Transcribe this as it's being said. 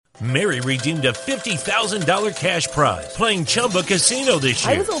Mary redeemed a $50,000 cash prize playing Chumba Casino this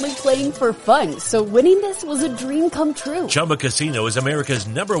year. I was only playing for fun, so winning this was a dream come true. Chumba Casino is America's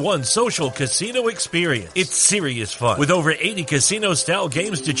 #1 social casino experience. It's serious fun. With over 80 casino-style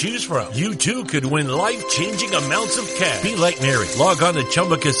games to choose from, you too could win life-changing amounts of cash. Be like Mary. Log on to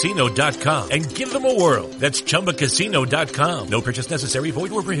ChumbaCasino.com and give them a whirl. That's ChumbaCasino.com. No purchase necessary.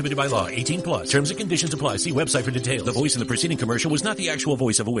 Void where prohibited by law. 18+. Terms and conditions apply. See website for details. The voice in the preceding commercial was not the actual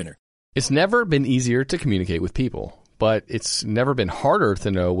voice of a winner. It's never been easier to communicate with people, but it's never been harder to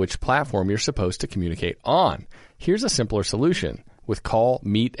know which platform you're supposed to communicate on. Here's a simpler solution. With call,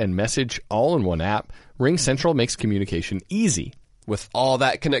 meet, and message all in one app, RingCentral makes communication easy. With all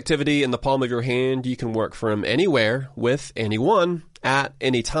that connectivity in the palm of your hand, you can work from anywhere with anyone at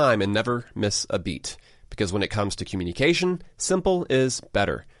any time and never miss a beat. Because when it comes to communication, simple is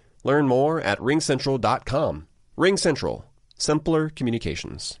better. Learn more at ringcentral.com. RingCentral. Simpler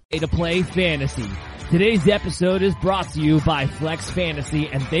communications. To play fantasy. Today's episode is brought to you by Flex Fantasy,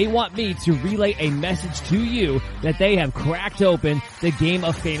 and they want me to relay a message to you that they have cracked open the game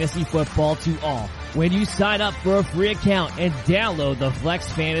of fantasy football to all. When you sign up for a free account and download the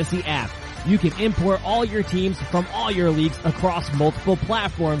Flex Fantasy app, you can import all your teams from all your leagues across multiple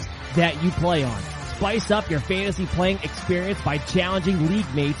platforms that you play on. Spice up your fantasy playing experience by challenging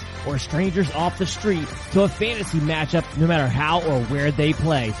league mates or strangers off the street to a fantasy matchup no matter how or where they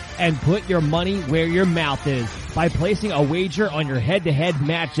play. And put your money where your mouth is by placing a wager on your head-to-head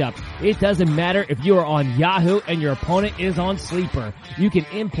matchup. It doesn't matter if you are on Yahoo and your opponent is on Sleeper. You can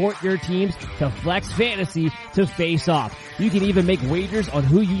import your teams to Flex Fantasy to face off. You can even make wagers on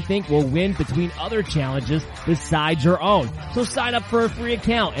who you think will win between other challenges besides your own. So sign up for a free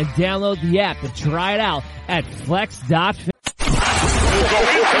account and download the app to try it out at flex.fantasy.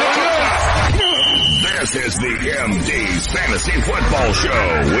 This is the MD's Fantasy Football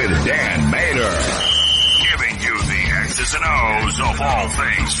Show with Dan Mater, giving you the X's and O's of all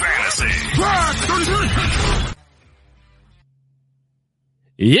things fantasy.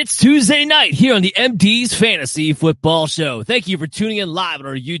 It's Tuesday night here on the MD's Fantasy Football Show. Thank you for tuning in live on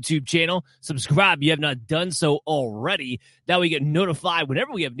our YouTube channel. Subscribe if you have not done so already. That way you get notified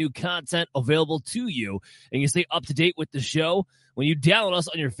whenever we have new content available to you. And you stay up to date with the show when you download us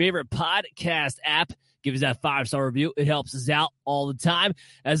on your favorite podcast app. Give us that 5-star review. It helps us out all the time.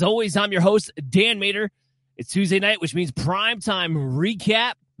 As always, I'm your host, Dan Mater. It's Tuesday night, which means primetime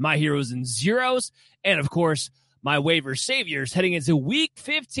recap, my heroes and zeros, and of course, my waiver saviors heading into week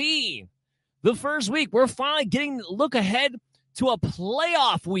 15. The first week, we're finally getting a look ahead to a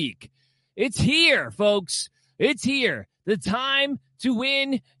playoff week. It's here, folks. It's here. The time to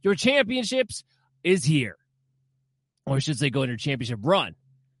win your championships is here. Or I should say go on your championship run.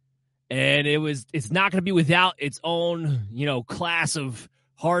 And it's not going to be without its own, class of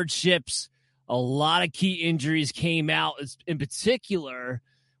hardships. A lot of key injuries came out, in particular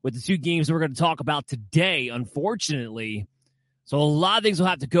with the two games that we're going to talk about today, unfortunately. So a lot of things we'll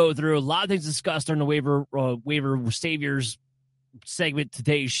have to go through, a lot of things discussed during the waiver saviors segment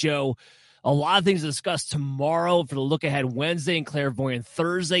today's show. A lot of things to discuss tomorrow for the look ahead Wednesday and clairvoyant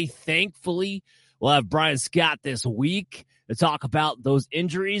Thursday. Thankfully, we'll have Brian Scott this week to talk about those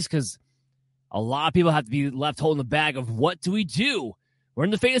injuries because a lot of people have to be left holding the bag of what do we do? We're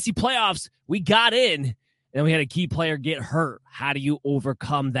in the fantasy playoffs. We got in, and we had a key player get hurt. How do you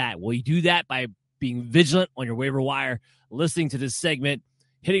overcome that? Well, you do that by being vigilant on your waiver wire, listening to this segment,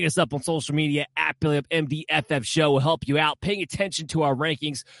 hitting us up on social media at BillyUpMDFF Show will help you out, paying attention to our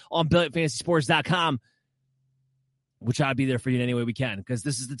rankings on BillyUpFantasySports.com, which I'll be there for you in any way we can because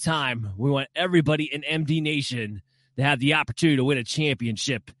this is the time we want everybody in MD Nation to have the opportunity to win a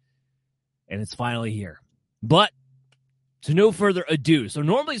championship, and it's finally here. But to no further ado, so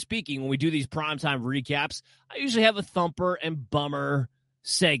normally speaking, when we do these primetime recaps, I usually have a thumper and bummer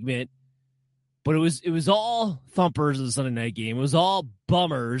segment, but it was all thumpers of the Sunday night game. It was all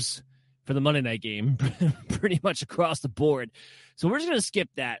bummers for the Monday night game, pretty much across the board. So we're just going to skip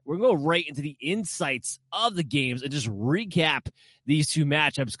that. We're going to go right into the insights of the games and just recap these two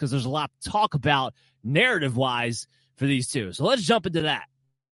matchups because there's a lot to talk about narrative-wise for these two. So let's jump into that.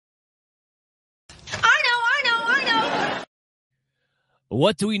 I know.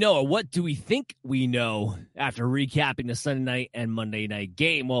 What do we know, or what do we think we know after recapping the Sunday night and Monday night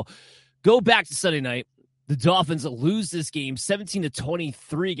game? Well, go back to Sunday night. The Dolphins lose this game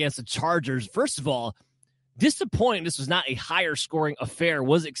 17-23 against the Chargers. First of all, disappointing. This was not a higher scoring affair.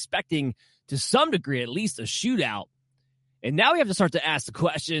 Was expecting to some degree at least a shootout. And now we have to start to ask the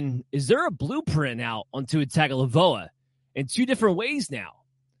question, is there a blueprint now on Tua Tagovailoa in two different ways now?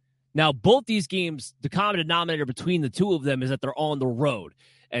 Now, both these games, the common denominator between the two of them is that they're on the road.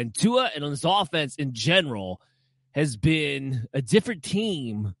 And Tua and on this offense in general has been a different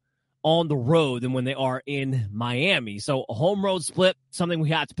team on the road than when they are in Miami. So a home road split, something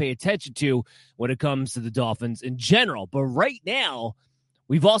we have to pay attention to when it comes to the Dolphins in general. But right now,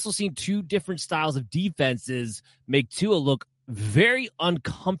 we've also seen two different styles of defenses make Tua look very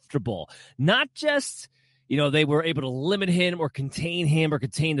uncomfortable. Not just, they were able to limit him or contain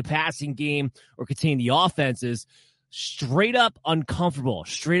the passing game or contain the offenses. Straight up uncomfortable,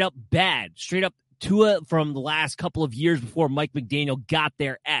 straight up bad, straight up Tua from the last couple of years before Mike McDaniel got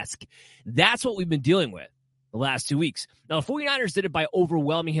there-esque. That's what we've been dealing with the last 2 weeks. Now, the 49ers did it by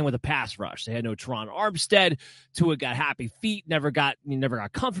overwhelming him with a pass rush. They had no Teron Armstead. Tua got happy feet, never got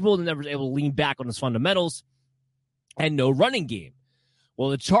comfortable, and never was able to lean back on his fundamentals, and no running game. Well,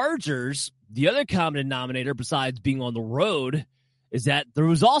 the Chargers, the other common denominator besides being on the road, is that there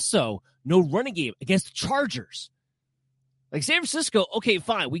was also no running game against the Chargers. Like San Francisco, okay,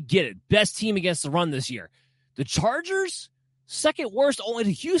 fine, we get it. Best team against the run this year. The Chargers, second worst only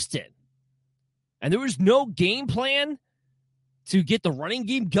to Houston. And there was no game plan to get the running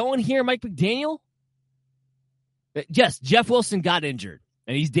game going here, Mike McDaniel. Yes, Jeff Wilson got injured,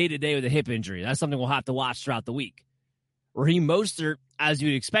 and he's day-to-day with a hip injury. That's something we'll have to watch throughout the week. Raheem Mostert, as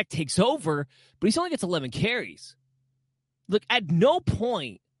you'd expect, takes over, but he only gets 11 carries. Look, at no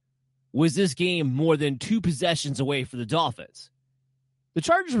point was this game more than 2 possessions away for the Dolphins. The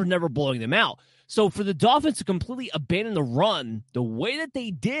Chargers were never blowing them out. So for the Dolphins to completely abandon the run the way that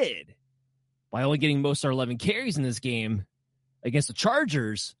they did by only getting most of our 11 carries in this game against the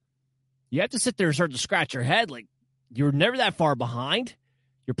Chargers, you have to sit there and start to scratch your head like you're never that far behind.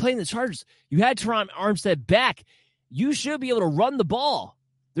 You're playing the Chargers. You had Teron Armstead back. You should be able to run the ball.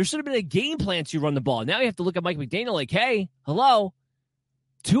 There should have been a game plan to run the ball. Now you have to look at Mike McDaniel like, hey, hello.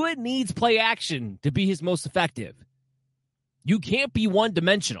 Tua needs play action to be his most effective. You can't be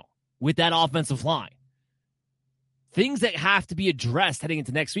one-dimensional with that offensive line. Things that have to be addressed heading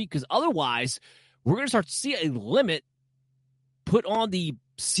into next week, because otherwise we're going to start to see a limit put on the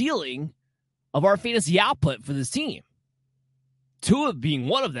ceiling of our fantasy output for this team. Tua being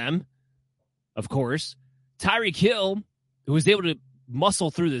one of them, of course. Tyreek Hill, who was able to muscle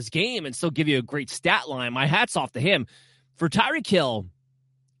through this game and still give you a great stat line. My hat's off to him. For Tyreek Hill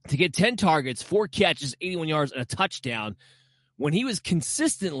to get 10 targets, 4 catches, 81 yards, and a touchdown, when he was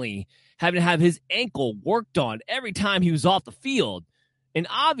consistently having to have his ankle worked on every time he was off the field, in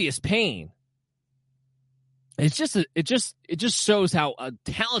obvious pain. It just shows how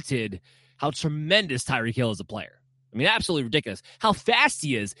talented, how tremendous Tyreek Hill is a player. I mean, absolutely ridiculous. How fast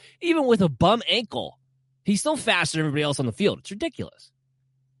he is, even with a bum ankle. He's still faster than everybody else on the field. It's ridiculous.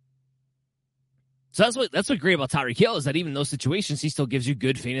 So that's what's great about Tyreek Hill is that even in those situations, he still gives you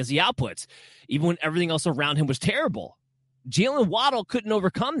good fantasy outputs, even when everything else around him was terrible. Jalen Waddle couldn't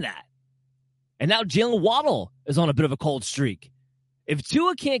overcome that. And now Jalen Waddle is on a bit of a cold streak. If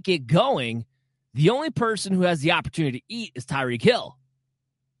Tua can't get going, the only person who has the opportunity to eat is Tyreek Hill.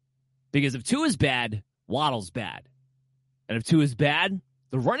 Because if Tua's bad, Waddle's bad. And if Tua's bad,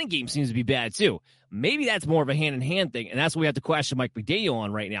 the running game seems to be bad too. Maybe that's more of a hand-in-hand thing, and that's what we have to question Mike McDaniel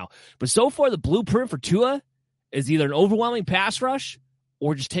on right now. But so far, the blueprint for Tua is either an overwhelming pass rush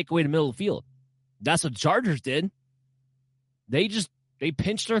or just take away the middle of the field. That's what the Chargers did. They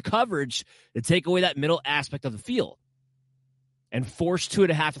pinched their coverage to take away that middle aspect of the field and forced Tua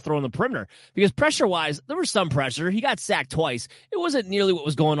to have to throw on the perimeter. Because pressure-wise, there was some pressure. He got sacked twice. It wasn't nearly what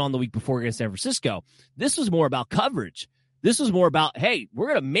was going on the week before against San Francisco. This was more about coverage. This was more about, hey, we're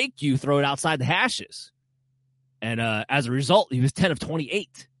going to make you throw it outside the hashes. And as a result, he was 10 of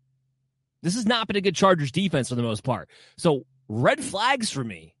 28. This has not been a good Chargers defense for the most part. So red flags for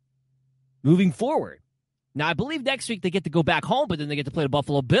me moving forward. Now, I believe next week they get to go back home, but then they get to play the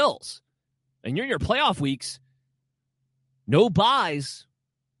Buffalo Bills. And you're in your playoff weeks. No buys.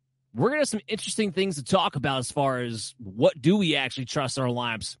 We're going to have some interesting things to talk about as far as what do we actually trust in our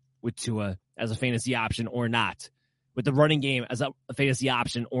lineups with Tua as a fantasy option or not. With the running game as a fantasy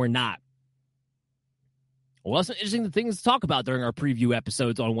option or not. We'll have some interesting things to talk about during our preview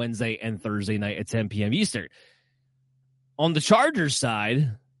episodes on Wednesday and Thursday night at 10 p.m. Eastern. On the Chargers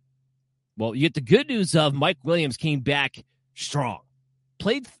side, well, you get the good news of Mike Williams came back strong.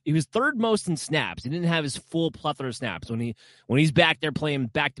 He was third most in snaps. He didn't have his full plethora of snaps. When he's back there playing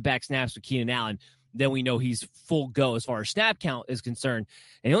back-to-back snaps with Keenan Allen, then we know he's full go as far as snap count is concerned.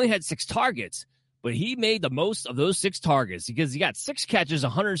 And he only had 6 targets. But he made the most of those 6 targets because he got 6 catches,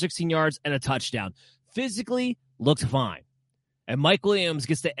 116 yards, and a touchdown. Physically looked fine. And Mike Williams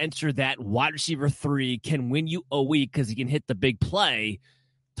gets to enter that wide receiver 3, can win you a week because he can hit the big play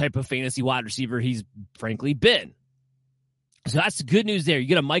type of fantasy wide receiver he's frankly been. So that's the good news there. You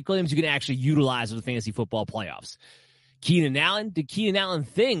get a Mike Williams you can actually utilize for the fantasy football playoffs. Keenan Allen did Keenan Allen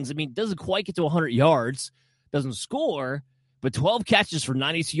things. I mean, doesn't quite get to 100 yards, doesn't score, but 12 catches for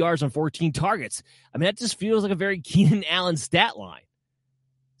 92 yards on 14 targets. I mean, that just feels like a very Keenan Allen stat line.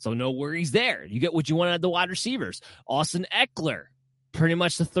 So no worries there. You get what you want out of the wide receivers. Austin Eckler, pretty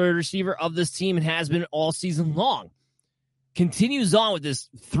much the third receiver of this team and has been all season long. Continues on with this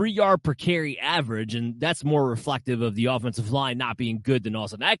 3-yard per carry average, and that's more reflective of the offensive line not being good than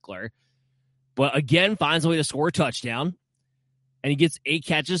Austin Eckler. But again, finds a way to score a touchdown, and he gets 8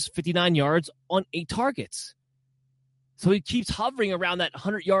 catches, 59 yards on 8 targets. So he keeps hovering around that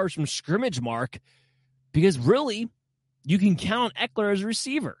 100 yards from scrimmage mark because really, you can count Eckler as a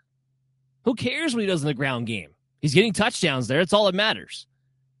receiver. Who cares what he does in the ground game? He's getting touchdowns there. That's all that matters.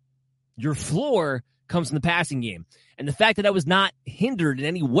 Your floor comes in the passing game. And the fact that I was not hindered in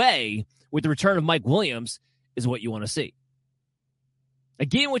any way with the return of Mike Williams is what you want to see. A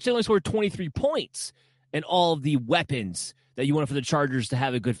game in which they only scored 23 points and all of the weapons that you wanted for the Chargers to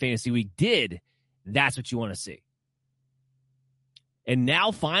have a good fantasy week did. That's what you want to see. And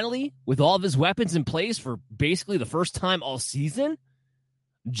now, finally, with all of his weapons in place for basically the first time all season,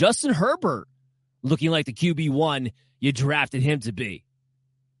 Justin Herbert looking like the QB1 you drafted him to be.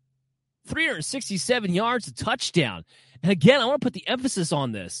 367 yards, a touchdown. And again, I want to put the emphasis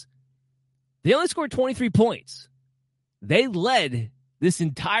on this. They only scored 23 points. They led this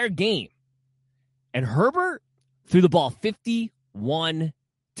entire game. And Herbert threw the ball 51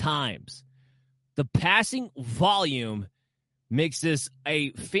 times. The passing volume makes this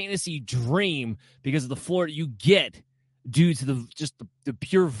a fantasy dream because of the floor that you get due to the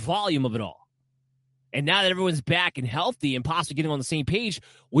pure volume of it all. And now that everyone's back and healthy and possibly getting on the same page,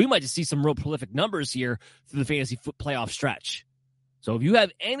 we might just see some real prolific numbers here through the fantasy playoff stretch. So if you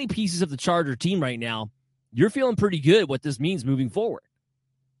have any pieces of the Charger team right now, you're feeling pretty good what this means moving forward.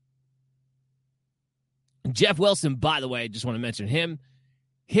 Jeff Wilson, by the way, I just want to mention him.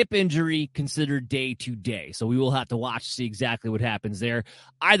 Hip injury considered day to day. So we will have to watch to see exactly what happens there.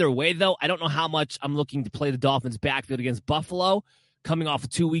 Either way, though, I don't know how much I'm looking to play the Dolphins backfield against Buffalo, coming off of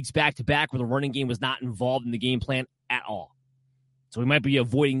 2 weeks back-to-back where the running game was not involved in the game plan at all. So we might be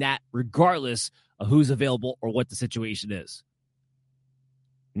avoiding that regardless of who's available or what the situation is.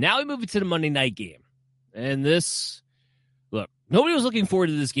 Now we move into the Monday night game. And this, look, nobody was looking forward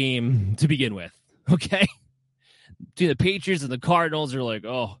to this game to begin with, okay? Between the Patriots and the Cardinals, are like,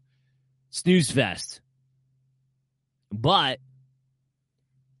 oh, snooze fest. But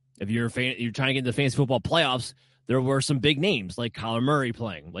if you're trying to get into the fantasy football playoffs, there were some big names like Kyler Murray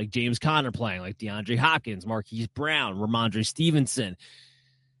playing, like James Conner playing, like DeAndre Hopkins, Marquise Brown, Ramondre Stevenson.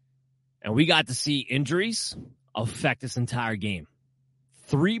 And we got to see injuries affect this entire game.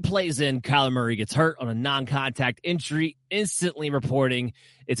 3 plays in, Kyler Murray gets hurt on a non-contact injury, instantly reporting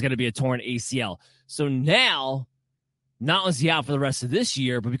it's going to be a torn ACL. So now, not only is he out for the rest of this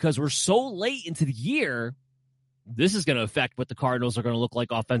year, but because we're so late into the year, this is going to affect what the Cardinals are going to look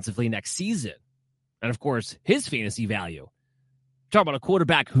like offensively next season. And, of course, his fantasy value. Talk about a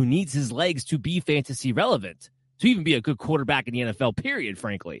quarterback who needs his legs to be fantasy relevant, to even be a good quarterback in the NFL, period,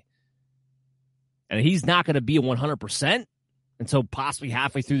 frankly. And he's not going to be a 100% until possibly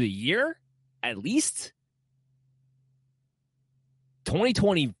halfway through the year, at least.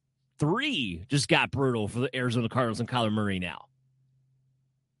 2023 just got brutal for the Arizona Cardinals and Kyler Murray now.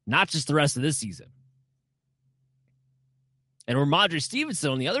 Not just the rest of this season. And Ramondre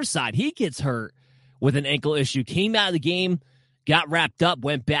Stevenson on the other side, he gets hurt with an ankle issue, came out of the game, got wrapped up,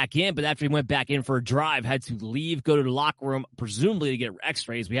 went back in, but after he went back in for a drive, had to leave, go to the locker room, presumably to get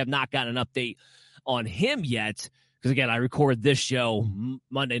x-rays. We have not gotten an update on him yet, because, again, I record this show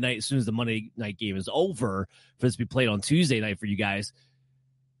Monday night as soon as the Monday night game is over for this to be played on Tuesday night for you guys.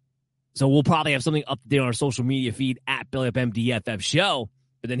 So we'll probably have something up to date on our social media feed at BillyUpMDFF Show.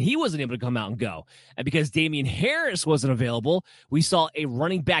 But then he wasn't able to come out and go. And because Damian Harris wasn't available, we saw a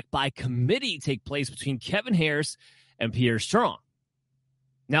running back by committee take place between Kevin Harris and Pierre Strong.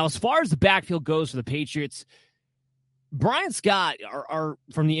 Now, as far as the backfield goes for the Patriots, Brian Scott, our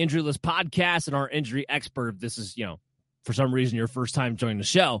from the Injury List podcast and our injury expert, this is, for some reason your first time joining the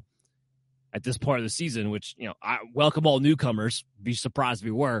show at this part of the season, which, I welcome all newcomers. Be surprised if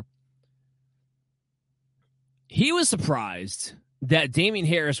we were. He was surprised that Damian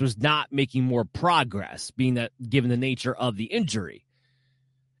Harris was not making more progress, being that given the nature of the injury.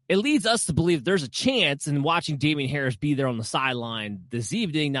 It leads us to believe there's a chance in watching Damian Harris be there on the sideline this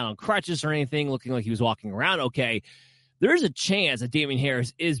evening, not on crutches or anything, looking like he was walking around okay. There's a chance that Damian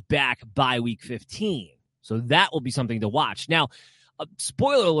Harris is back by week 15. So that will be something to watch. Now,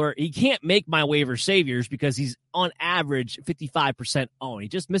 spoiler alert, he can't make my waiver saviors because he's on average 55% owned. He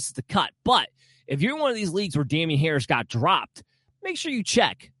just misses the cut. But if you're in one of these leagues where Damien Harris got dropped, make sure you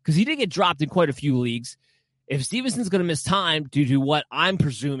check because he did get dropped in quite a few leagues. If Stevenson's going to miss time due to what I'm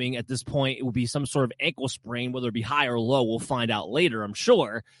presuming at this point, it will be some sort of ankle sprain, whether it be high or low, we'll find out later, I'm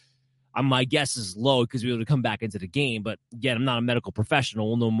sure. My guess is low because we'll be able to come back into the game. But again, I'm not a medical professional.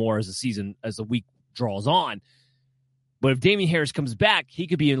 We'll know more as the week draws on. But if Damien Harris comes back, he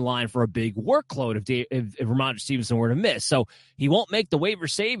could be in line for a big workload if Ramondre Stevenson were to miss. So he won't make the waiver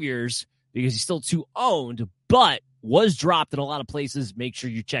saviors because he's still too owned, but was dropped in a lot of places. Make sure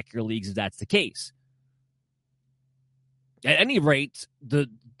you check your leagues if that's the case. At any rate, the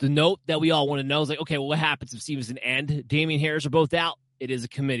note that we all want to know is like, okay, well, what happens if Stevenson and Damien Harris are both out? It is a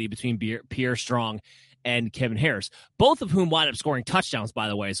committee between Pierre Strong and Kevin Harris, both of whom wind up scoring touchdowns, by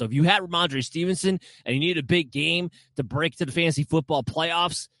the way. So if you had Ramondre Stevenson and you needed a big game to break to the fantasy football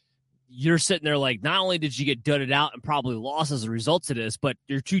playoffs, you're sitting there like, not only did you get dudded out and probably lost as a result of this, but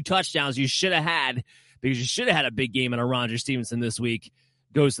your 2 touchdowns you should have had because you should have had a big game in Ramondre Stevenson this week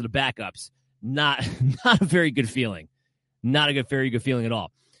goes to the backups. Not a very good feeling. Not a very good feeling at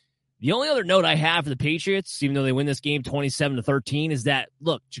all. The only other note I have for the Patriots, even though they win this game 27-13, is that,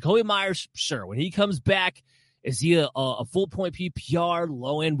 look, Jacoby Myers, sure, when he comes back, is he a full-point PPR,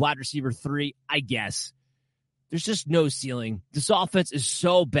 low-end wide receiver 3? I guess. There's just no ceiling. This offense is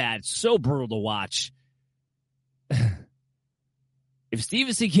so bad, so brutal to watch. If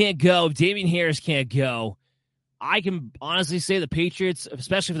Stevenson can't go, if Damien Harris can't go, I can honestly say the Patriots,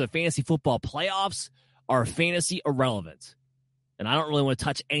 especially for the fantasy football playoffs, are fantasy irrelevant. And I don't really want to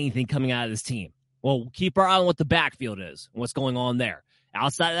touch anything coming out of this team. Well, we'll keep our eye on what the backfield is and what's going on there.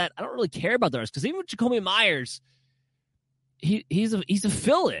 Outside of that, I don't really care about the rest because even with Jacoby Myers, he's a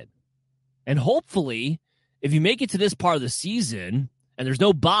fill-in. And hopefully, if you make it to this part of the season and there's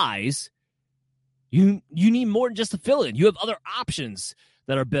no buys, you need more than just a fill-in. You have other options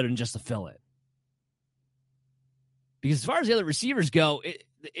that are better than just a fill-in. Because as far as the other receivers go,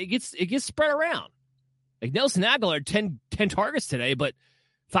 it gets spread around. Like Nelson Aguilar, 10 targets today, but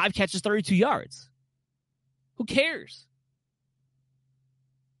 5 catches, 32 yards. Who cares?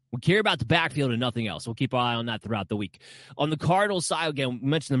 We care about the backfield and nothing else. We'll keep our eye on that throughout the week. On the Cardinals side, again, we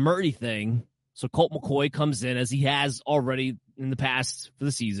mentioned the Murray thing. So Colt McCoy comes in, as he has already in the past for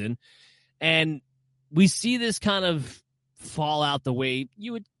the season. And we see this kind of fall out the way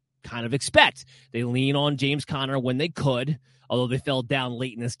you would kind of expect. They lean on James Conner when they could, although they fell down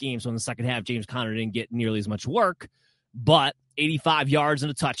late in this game. So in the second half, James Conner didn't get nearly as much work. But 85 yards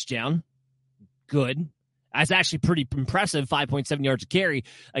and a touchdown. Good. That's actually pretty impressive, 5.7 yards a carry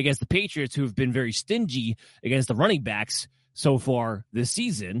against the Patriots, who have been very stingy against the running backs so far this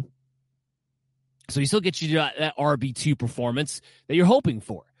season. So he still gets you that RB2 performance that you're hoping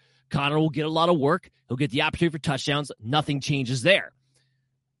for. Conner will get a lot of work. He'll get the opportunity for touchdowns. Nothing changes there.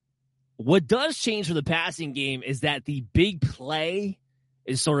 What does change for the passing game is that the big play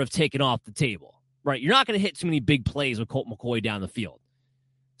is sort of taken off the table, right? You're not going to hit too many big plays with Colt McCoy down the field.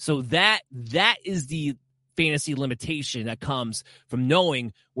 So that is the fantasy limitation that comes from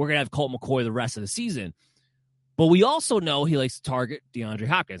knowing we're going to have Colt McCoy the rest of the season. But we also know he likes to target DeAndre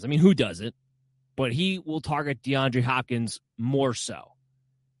Hopkins. I mean, who doesn't? But he will target DeAndre Hopkins more so.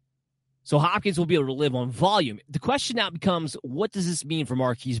 So Hopkins will be able to live on volume. The question now becomes, what does this mean for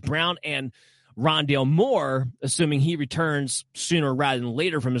Marquise Brown and Rondale Moore, assuming he returns sooner rather than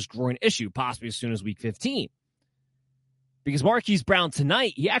later from his groin issue, possibly as soon as week 15? Because Marquise Brown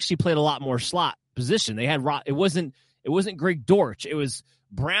tonight, he actually played a lot more slot position. They had it wasn't Greg Dortch. It was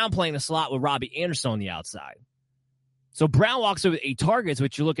Brown playing the slot with Robbie Anderson on the outside. So Brown walks away with 8 targets,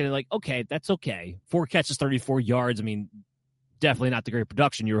 which you're looking at like, okay, that's okay. 4 catches, 34 yards. I mean, definitely not the great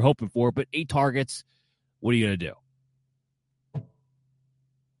production you were hoping for, but 8 targets, what are you going to do?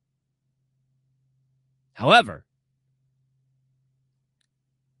 However,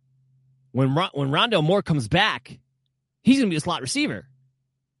 when Rondale Moore comes back, he's going to be a slot receiver.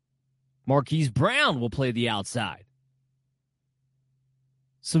 Marquise Brown will play the outside.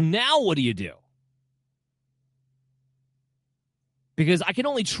 So now what do you do? Because I can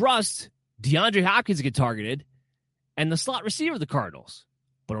only trust DeAndre Hopkins to get targeted and the slot receiver of the Cardinals.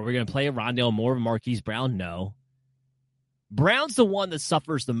 But are we going to play Rondale Moore and Marquise Brown? No. Brown's the one that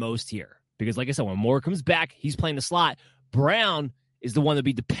suffers the most here. Because like I said, when Moore comes back, he's playing the slot. Brown is the one that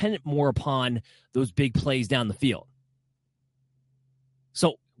be dependent more upon those big plays down the field.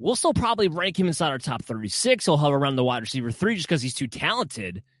 So we'll still probably rank him inside our top 36. He'll hover around the wide receiver 3 just because he's too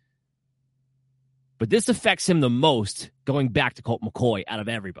talented. But this affects him the most going back to Colt McCoy out of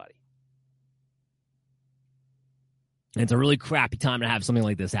everybody. And it's a really crappy time to have something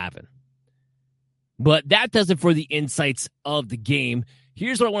like this happen. But that does it for the insights of the game.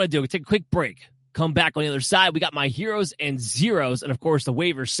 Here's what I want to do. We take a quick break. Come back on the other side. We got my heroes and zeros and, of course, the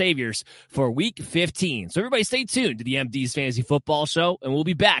waiver saviors for Week 15. So everybody stay tuned to the MD's Fantasy Football Show, and we'll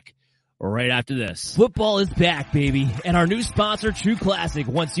be back right after this. Football is back, baby, and our new sponsor, True Classic,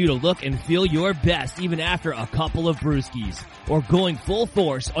 wants you to look and feel your best even after a couple of brewskis or going full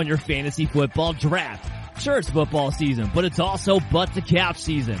force on your fantasy football draft. Sure, it's football season, but it's also butt to couch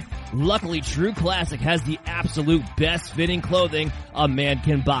season. Luckily, True Classic has the absolute best fitting clothing a man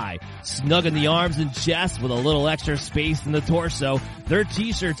can buy. Snug in the arms and chest with a little extra space in the torso, their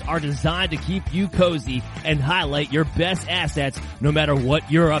t-shirts are designed to keep you cozy and highlight your best assets no matter what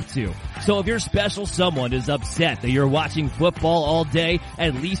you're up to. So if your special someone is upset that you're watching football all day,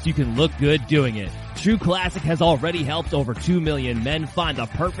 at least you can look good doing it. True Classic has already helped over 2 million men find the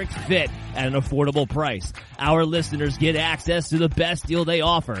perfect fit at an affordable price. Our listeners get access to the best deal they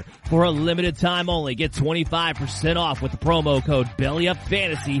offer. For a limited time only, get 25% off with the promo code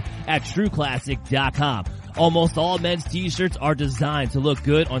BELLYUPFANTASY at TrueClassic.com. Almost all men's t-shirts are designed to look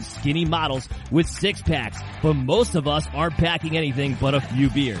good on skinny models with six-packs, but most of us aren't packing anything but a few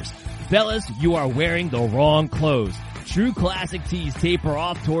beers. Fellas, you are wearing the wrong clothes. True Classic tees taper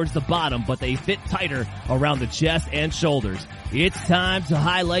off towards the bottom, but they fit tighter around the chest and shoulders. It's time to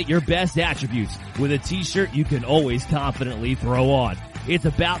highlight your best attributes with a t-shirt you can always confidently throw on. It's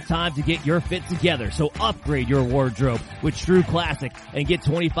about time to get your fit together, so upgrade your wardrobe with True Classic and get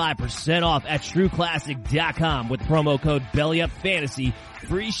 25% off at TrueClassic.com with promo code BELLYUPFANTASY.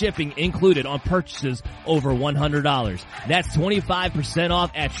 Free shipping included on purchases over $100. That's 25%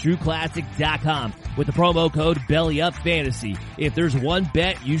 off at TrueClassic.com with the promo code BELLYUPFANTASy. If there's one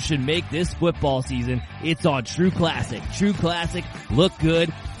bet you should make this football season, it's on True Classic. True Classic, look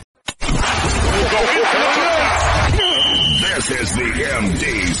good. This is the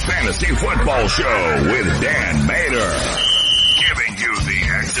MD's Fantasy Football Show with Dan Mater, giving you the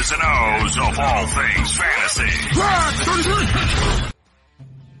X's and O's of all things fantasy.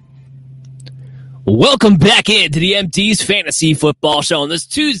 Welcome back into the MD's Fantasy Football Show on this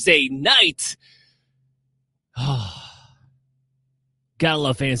Tuesday night. Gotta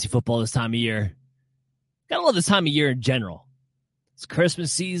love fantasy football this time of year. Gotta love this time of year in general. It's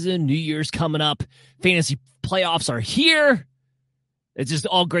Christmas season, New Year's coming up, fantasy playoffs are here. It's just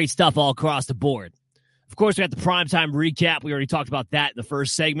all great stuff all across the board. Of course, we got the primetime recap. We already talked about that in the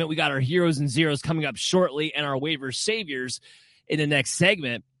first segment. We got our heroes and zeros coming up shortly and our waiver saviors in the next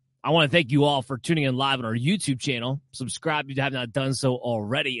segment. I want to thank you all for tuning in live on our YouTube channel. Subscribe if you have not done so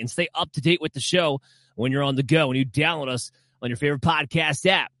already, and stay up to date with the show when you're on the go, when you download us on your favorite podcast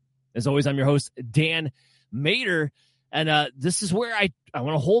app. As always, I'm your host, Dan Mater, and this is where I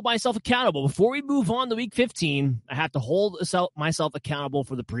want to hold myself accountable. Before we move on to Week 15, I have to hold myself accountable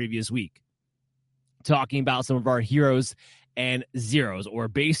for the previous week, talking about some of our heroes and zeros, or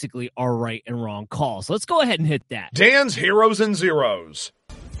basically our right and wrong calls. So let's go ahead and hit that. Dan's Heroes and Zeros.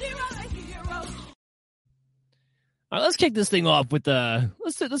 All right, let's kick this thing off with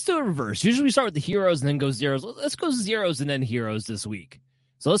let's do a reverse. Usually we start with the heroes and then go zeros. Let's go zeros and then heroes this week.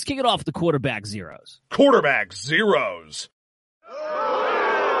 So let's kick it off with the quarterback zeros. Quarterback zeros.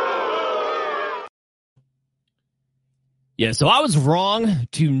 Yeah, so I was wrong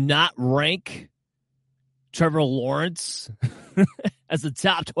to not rank Trevor Lawrence as the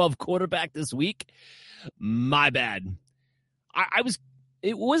top 12 quarterback this week. My bad.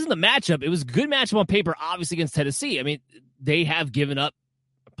 It wasn't the matchup. It was a good matchup on paper, obviously, against Tennessee. I mean, they have given up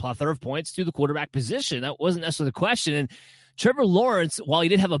a plethora of points to the quarterback position. That wasn't necessarily the question. And Trevor Lawrence, while he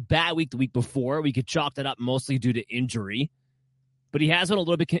did have a bad week the week before, we could chalk that up mostly due to injury. But he has been a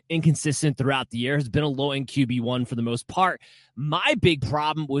little bit inconsistent throughout the year. Has been a low-end QB1 for the most part. My big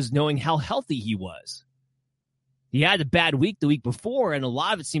problem was knowing how healthy he was. He had a bad week the week before, and a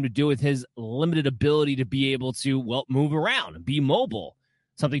lot of it seemed to do with his limited ability to be able to, move around and be mobile.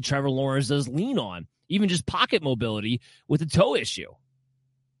 Something Trevor Lawrence does lean on, even just pocket mobility with a toe issue.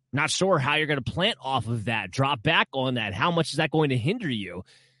 Not sure how you're going to plant off of that, drop back on that. How much is that going to hinder you?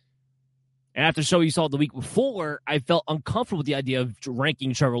 And after the show you saw the week before, I felt uncomfortable with the idea of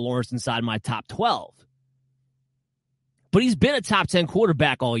ranking Trevor Lawrence inside my top 12. But he's been a top 10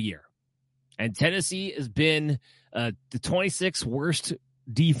 quarterback all year. And Tennessee has been the 26th worst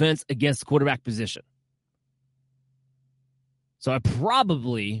defense against the quarterback position. So I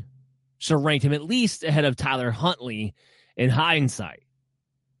probably should have ranked him at least ahead of Tyler Huntley in hindsight.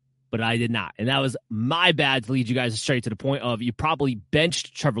 But I did not. And that was my bad to lead you guys straight to the point of you probably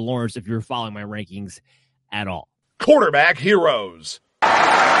benched Trevor Lawrence if you were following my rankings at all. Quarterback heroes.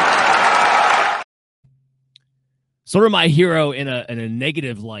 Sort of my hero in a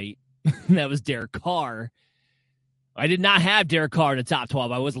negative light. That was Derek Carr. I did not have Derek Carr in the top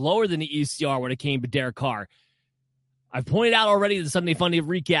 12. I was lower than the ECR when it came to Derek Carr. I've pointed out already the Sunday Funday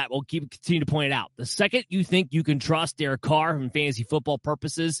recap. We'll continue to point it out. The second you think you can trust Derek Carr from fantasy football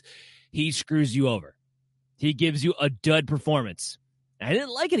purposes, he screws you over. He gives you a dud performance. And I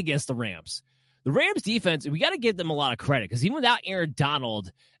didn't like it against the Rams. The Rams defense, we got to give them a lot of credit because even without Aaron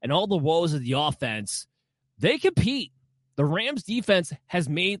Donald and all the woes of the offense, they compete. The Rams defense has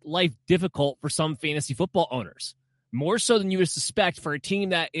made life difficult for some fantasy football owners, more so than you would suspect for a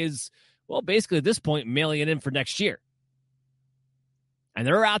team that is, well, basically at this point, mailing it in for next year. And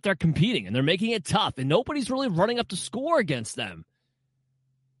they're out there competing, and they're making it tough, and nobody's really running up to score against them.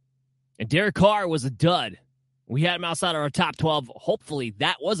 And Derek Carr was a dud. We had him outside of our top 12. Hopefully,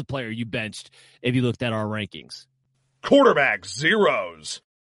 that was a player you benched if you looked at our rankings. Quarterback zeros.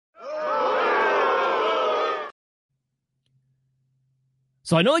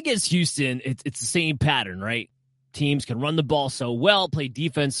 So I know against Houston, it's the same pattern, right? Teams can run the ball so well, play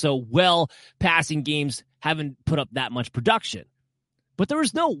defense so well, passing games haven't put up that much production. But there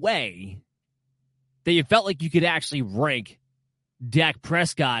was no way that you felt like you could actually rank Dak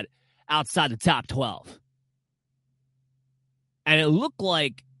Prescott outside the top 12. And it looked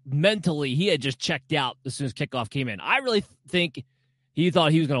like mentally he had just checked out as soon as kickoff came in. I really think he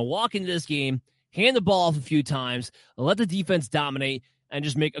thought he was going to walk into this game, hand the ball off a few times, let the defense dominate, and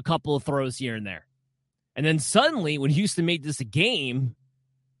just make a couple of throws here and there. And then suddenly, when Houston made this a game,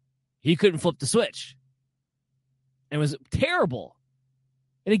 he couldn't flip the switch. And it was terrible.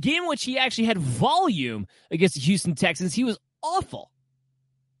 In a game in which he actually had volume against the Houston Texans, he was awful.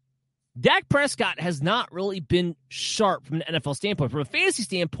 Dak Prescott has not really been sharp from an NFL standpoint. From a fantasy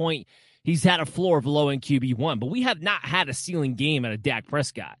standpoint, he's had a floor of low-end QB1, but we have not had a ceiling game out of Dak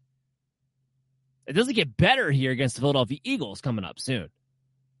Prescott. It doesn't get better here against the Philadelphia Eagles coming up soon.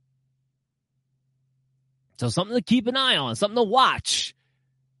 So something to keep an eye on, something to watch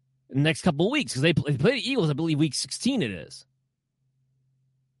in the next couple of weeks, because they play the Eagles, I believe, week 16 it is.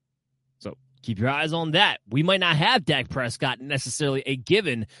 So keep your eyes on that. We might not have Dak Prescott necessarily a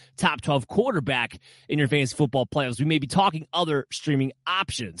given top 12 quarterback in your fantasy football playoffs. We may be talking other streaming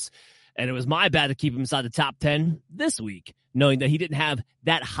options. And it was my bad to keep him inside the top 10 this week, knowing that he didn't have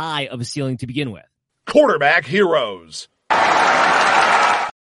that high of a ceiling to begin with. Quarterback heroes.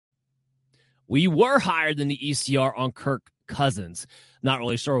 We were higher than the ECR on Kirk Cousins. Not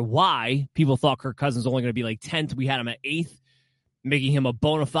really sure why. People thought Kirk Cousins was only going to be like 10th. We had him at 8th, making him a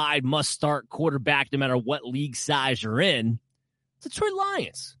bona fide must-start quarterback no matter what league size you're in. It's Detroit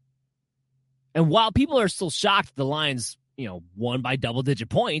Lions. And while people are still shocked that the Lions, won by double-digit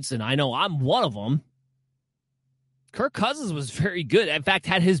points, and I know I'm one of them, Kirk Cousins was very good. In fact,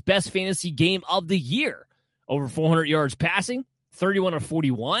 had his best fantasy game of the year. Over 400 yards passing, 31 of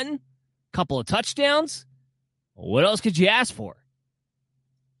 41, couple of touchdowns. What else could you ask for?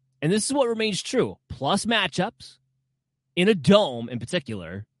 And this is what remains true. Plus matchups in a dome in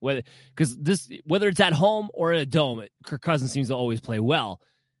particular, whether it's at home or in a dome, Kirk Cousins seems to always play well.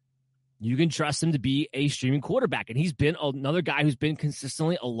 You can trust him to be a streaming quarterback. And he's been another guy who's been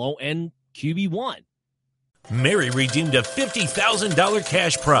consistently a low-end QB1. Mary redeemed a $50,000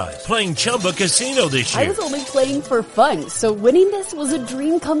 cash prize playing Chumba Casino this year. I was only playing for fun, so winning this was a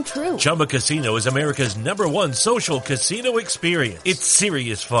dream come true. Chumba Casino is America's #1 social casino experience. It's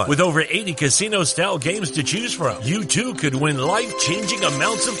serious fun. With over 80 casino-style games to choose from, you too could win life-changing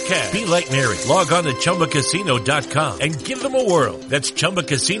amounts of cash. Be like Mary. Log on to ChumbaCasino.com and give them a whirl. That's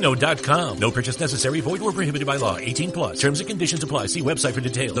ChumbaCasino.com. No purchase necessary. Void where prohibited by law. 18+. Terms and conditions apply. See website for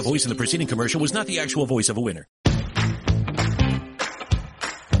details. The voice in the preceding commercial was not the actual voice of a winner.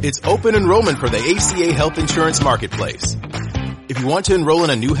 It's open enrollment for the ACA Health Insurance Marketplace. If you want to enroll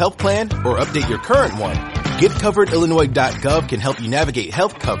in a new health plan or update your current one, GetCoveredIllinois.gov can help you navigate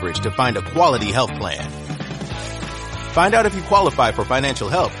health coverage to find a quality health plan. Find out if you qualify for financial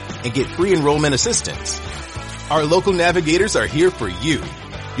help and get free enrollment assistance. Our local navigators are here for you.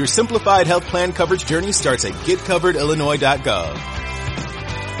 Your simplified health plan coverage journey starts at GetCoveredIllinois.gov.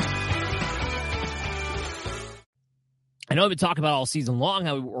 I know I've been talking about all season long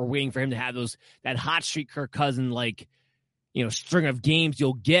how we were waiting for him to have that hot streak Kirk Cousins string of games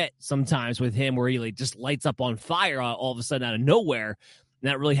you'll get sometimes with him where he just lights up on fire all of a sudden out of nowhere. And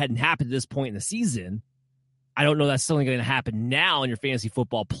that really hadn't happened at this point in the season. I don't know that's still going to happen now in your fantasy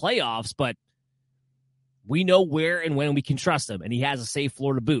football playoffs, but we know where and when we can trust him, and he has a safe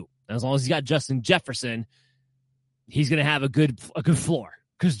floor to boot. And as long as he's got Justin Jefferson, he's going to have a good floor.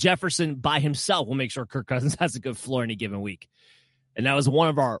 Because Jefferson by himself will make sure Kirk Cousins has a good floor any given week. And that was one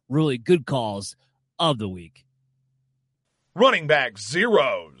of our really good calls of the week. Running back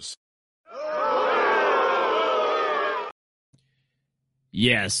zeros.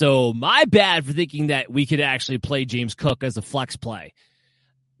 Yeah, so my bad for thinking that we could actually play James Cook as a flex play.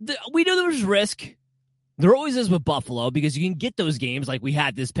 We knew there was risk. There always is with Buffalo because you can get those games like we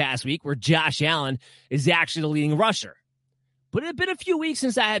had this past week where Josh Allen is actually the leading rusher. But it had been a few weeks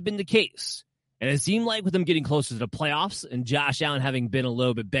since that had been the case. And it seemed like with them getting closer to the playoffs and Josh Allen having been a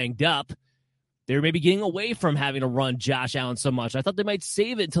little bit banged up, they were maybe getting away from having to run Josh Allen so much. I thought they might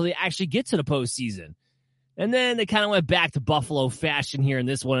save it until they actually get to the postseason. And then they kind of went back to Buffalo fashion here in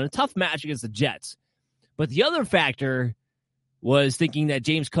this one, in a tough match against the Jets. But the other factor was thinking that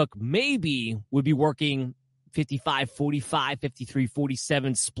James Cook maybe would be working 55-45,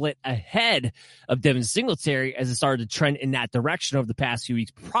 53-47 split ahead of Devin Singletary as it started to trend in that direction over the past few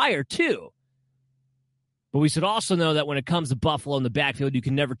weeks prior to. But we should also know that when it comes to Buffalo in the backfield, you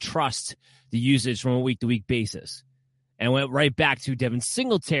can never trust the usage from a week-to-week basis. And it went right back to Devin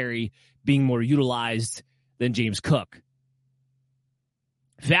Singletary being more utilized than James Cook.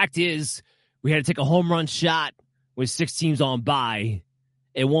 Fact is, we had to take a home run shot with 6 teams on bye.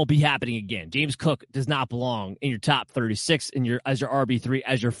 It won't be happening again. James Cook does not belong in your top 36 as your RB3,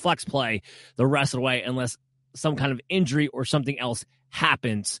 as your flex play the rest of the way, unless some kind of injury or something else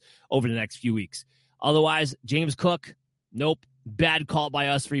happens over the next few weeks. Otherwise, James Cook, nope, bad call by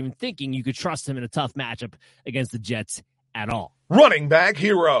us for even thinking you could trust him in a tough matchup against the Jets at all. Running back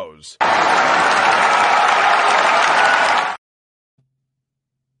heroes.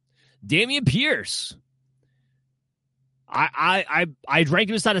 Dameon Pierce. I ranked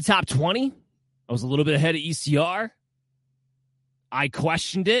him inside the top 20. I was a little bit ahead of ECR. I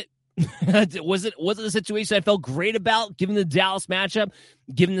questioned it. Was it a situation I felt great about given the Dallas matchup,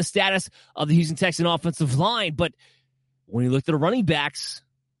 given the status of the Houston Texans offensive line? But when you look at the running backs,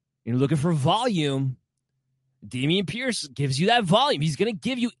 you're looking for volume. Dameon Pierce gives you that volume. He's going to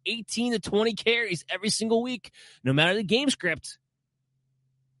give you 18 to 20 carries every single week, no matter the game script.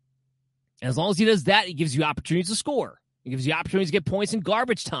 As long as he does that, he gives you opportunities to score. He gives you opportunities to get points in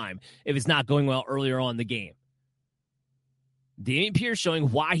garbage time if it's not going well earlier on in the game. Dameon Pierce showing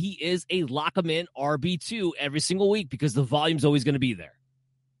why he is a lock-em-in RB2 every single week because the volume's always going to be there.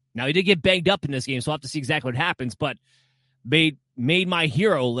 Now, he did get banged up in this game, so I'll have to see exactly what happens, but made my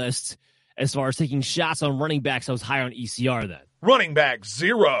hero list as far as taking shots on running backs. I was higher on ECR then. Running back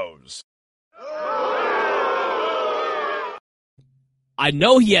zeros. I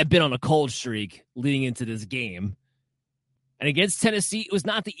know he had been on a cold streak leading into this game. And against Tennessee, it was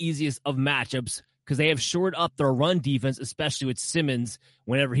not the easiest of matchups because they have shored up their run defense, especially with Simmons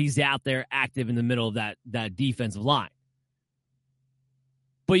whenever he's out there active in the middle of that defensive line.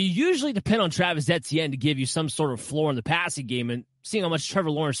 But you usually depend on Travis Etienne to give you some sort of floor in the passing game, and seeing how much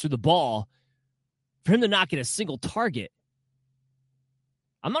Trevor Lawrence threw the ball, for him to not get a single target,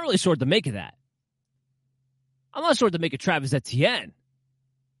 I'm not really sure what to make of that. I'm not sure what to make of Travis Etienne.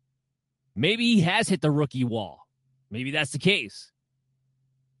 Maybe he has hit the rookie wall. Maybe that's the case.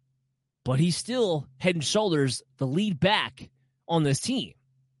 But he's still head and shoulders the lead back on this team.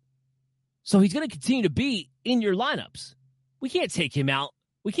 So he's going to continue to be in your lineups. We can't take him out.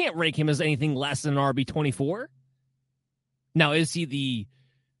 We can't rank him as anything less than an RB24. Now, is he the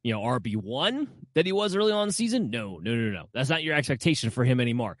RB1 that he was early on in the season? No. That's not your expectation for him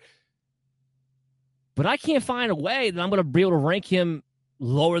anymore. But I can't find a way that I'm going to be able to rank him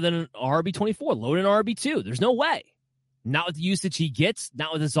lower than an RB24, lower than an RB2. There's no way. Not with the usage he gets,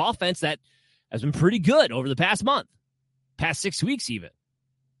 not with his offense that has been pretty good over the past month, past 6 weeks even.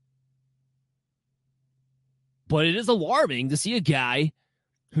 But it is alarming to see a guy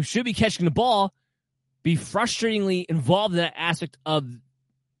who should be catching the ball be frustratingly involved in that aspect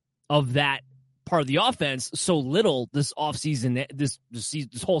of that part of the offense so little this offseason,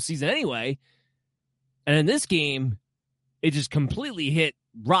 this whole season anyway. And in this game, it just completely hit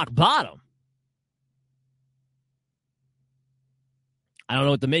rock bottom. I don't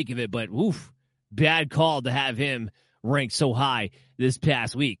know what to make of it, but oof, bad call to have him ranked so high this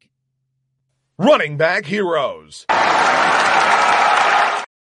past week. Running back heroes. I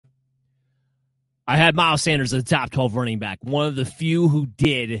had Miles Sanders as the top 12 running back, one of the few who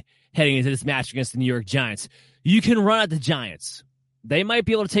did heading into this match against the New York Giants. You can run at the Giants. They might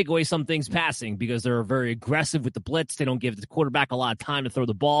be able to take away some things passing because they're very aggressive with the blitz. They don't give the quarterback a lot of time to throw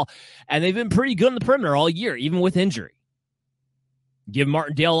the ball, and they've been pretty good on the perimeter all year, even with injury. Give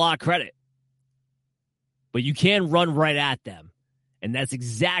Martindale a lot of credit. But you can run right at them. And that's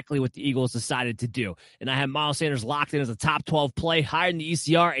exactly what the Eagles decided to do. And I had Miles Sanders locked in as a top 12 play, higher than the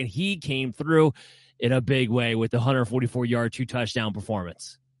ECR, and he came through in a big way with the 144-yard, 2-touchdown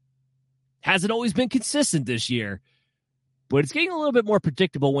performance. Hasn't always been consistent this year, but it's getting a little bit more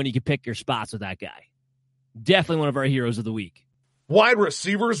predictable when you can pick your spots with that guy. Definitely one of our heroes of the week. Wide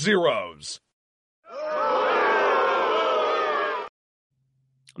receiver zeros.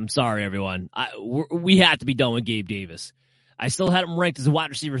 I'm sorry, everyone. We had to be done with Gabe Davis. I still had him ranked as a wide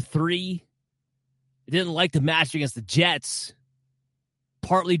receiver 3. I didn't like the match against the Jets,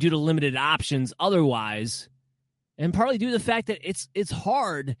 partly due to limited options otherwise, and partly due to the fact that it's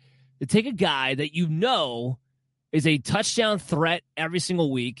hard to take a guy that you know is a touchdown threat every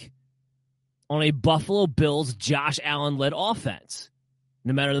single week on a Buffalo Bills Josh Allen-led offense,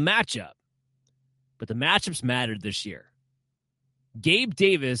 no matter the matchup. But the matchups mattered this year. Gabe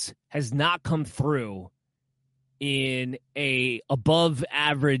Davis has not come through in a above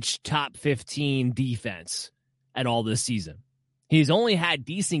average top 15 defense at all this season. He's only had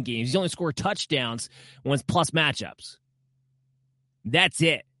decent games. He's only scored touchdowns when it's plus matchups. That's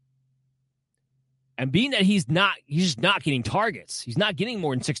it. And being that he's just not getting targets. He's not getting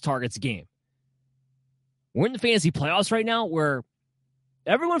more than 6 targets a game. We're in the fantasy playoffs right now where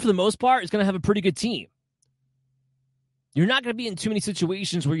everyone, for the most part, is going to have a pretty good team. You're not going to be in too many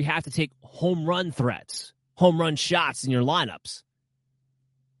situations where you have to take home run threats, home run shots in your lineups.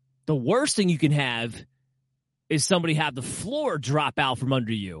 The worst thing you can have is somebody have the floor drop out from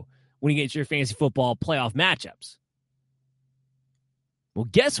under you when you get to your fantasy football playoff matchups. Well,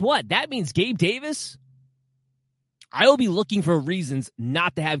 guess what? That means Gabe Davis, I will be looking for reasons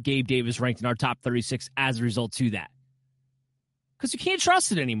not to have Gabe Davis ranked in our top 36 as a result to that. Because you can't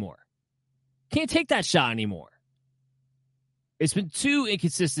trust it anymore. Can't take that shot anymore. It's been too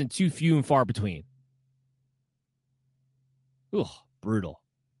inconsistent, too few and far between. Ugh, brutal.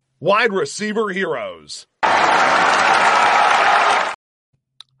 Wide receiver heroes. I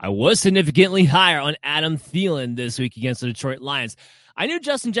was significantly higher on Adam Thielen this week against the Detroit Lions. I knew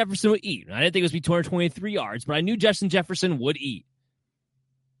Justin Jefferson would eat. I didn't think it was be 223 yards, but I knew Justin Jefferson would eat.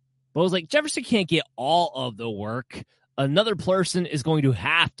 But I was like, Jefferson can't get all of the work. Another person is going to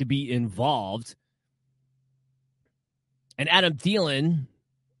have to be involved. And Adam Thielen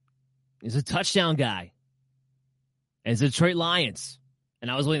is a touchdown guy. And it's the Detroit Lions.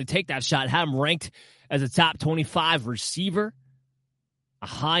 And I was willing to take that shot, had him ranked as a top 25 receiver, a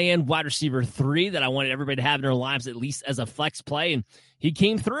high-end wide receiver 3 that I wanted everybody to have in their lives at least as a flex play, and he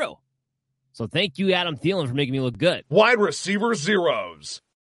came through. So thank you, Adam Thielen, for making me look good. Wide receiver zeros.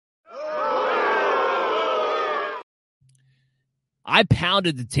 I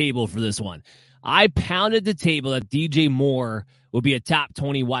pounded the table for this one. I pounded the table that DJ Moore would be a top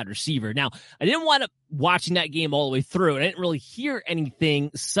 20 wide receiver. Now, I didn't wind up watching that game all the way through, and I didn't really hear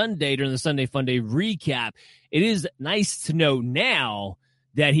anything Sunday during the Sunday Funday recap. It is nice to know now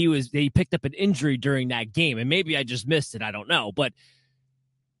that he picked up an injury during that game, and maybe I just missed it. I don't know, but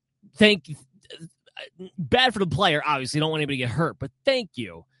bad for the player, obviously. Don't want anybody to get hurt, but thank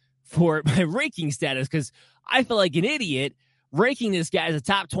you for my ranking status, because I feel like an idiot ranking this guy as a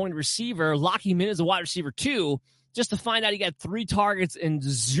top 20 receiver, locking him in as a wide receiver 2, just to find out he got 3 targets and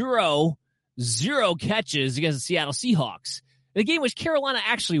zero catches against the Seattle Seahawks. The game which Carolina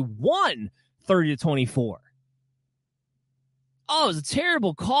actually won 30-24. Oh, it was a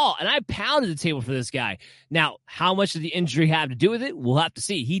terrible call, and I pounded the table for this guy. Now, how much did the injury have to do with it? We'll have to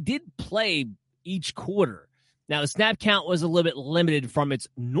see. He did play each quarter. Now, the snap count was a little bit limited from its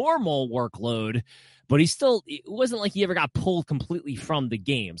normal workload, but it wasn't like he ever got pulled completely from the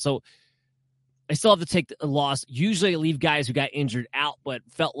game. So I still have to take a loss. Usually I leave guys who got injured out, but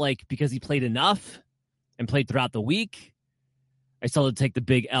felt like because he played enough and played throughout the week, I still have to take the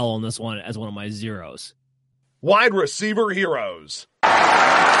big L on this one as one of my zeros. Wide receiver heroes.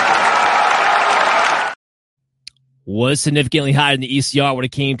 Was significantly higher in the ECR when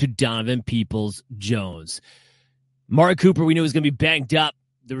it came to Donovan Peoples-Jones. Amari Cooper, we knew was going to be banged up.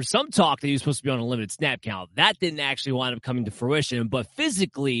 There was some talk that he was supposed to be on a limited snap count. That didn't actually wind up coming to fruition, but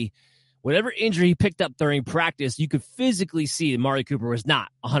physically, whatever injury he picked up during practice, you could physically see that Amari Cooper was not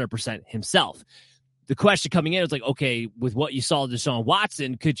 100% himself. The question coming in was like, okay, with what you saw of Deshaun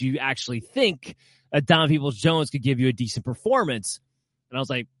Watson, could you actually think that Donovan Peoples-Jones could give you a decent performance? And I was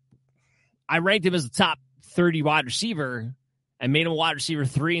like, I ranked him as a top 30 wide receiver and made him a wide receiver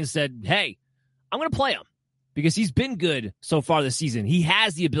 3 and said, hey, I'm going to play him because he's been good so far this season. He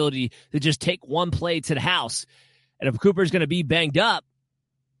has the ability to just take one play to the house. And if Cooper's going to be banged up,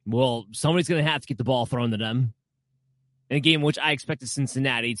 well, somebody's going to have to get the ball thrown to them in a game in which I expected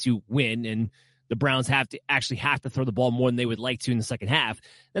Cincinnati to win, and the Browns have to throw the ball more than they would like to in the second half.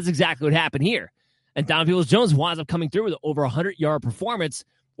 That's exactly what happened here. And Donovan Peoples-Jones winds up coming through with over 100-yard performance,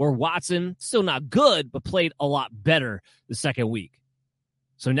 where Watson, still not good, but played a lot better the second week.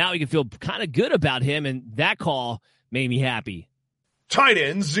 So now we can feel kind of good about him, and that call made me happy. Tight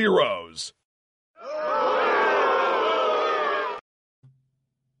end zeros.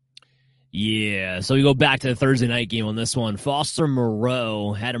 Yeah, so we go back to the Thursday night game on this one. Foster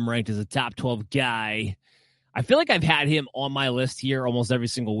Moreau had him ranked as a top 12 guy. I feel like I've had him on my list here almost every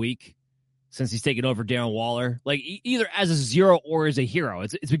single week since he's taken over Darren Waller. Like, either as a zero or as a hero.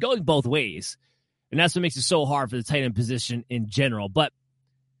 It's been going both ways, and that's what makes it so hard for the tight end position in general. But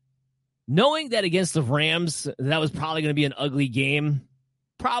knowing that against the Rams, that was probably going to be an ugly game,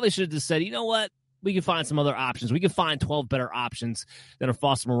 probably should have just said, you know what? We can find some other options. We can find 12 better options than a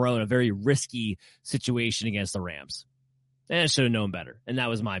Foster Moreau in a very risky situation against the Rams. And I should have known better, and that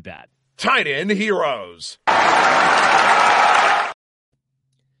was my bad. Tight end heroes.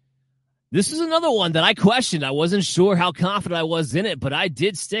 This is another one that I questioned. I wasn't sure how confident I was in it, but I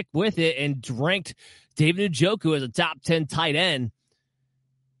did stick with it and ranked David Njoku as a top 10 tight end.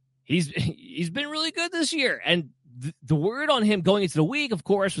 He's been really good this year. And the word on him going into the week, of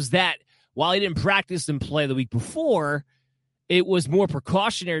course, was that while he didn't practice and play the week before, it was more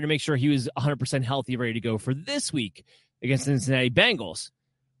precautionary to make sure he was 100% healthy, ready to go for this week against the Cincinnati Bengals.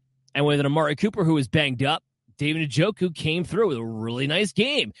 And with an Amari Cooper who was banged up, David Njoku came through with a really nice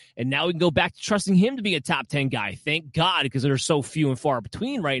game. And now we can go back to trusting him to be a top 10 guy. Thank God, because they're so few and far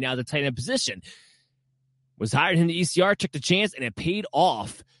between right now at the tight end position. Was hired him to ECR, took the chance, and it paid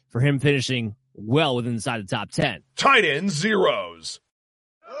off for him finishing well within the side of the top 10. Tight end zeros.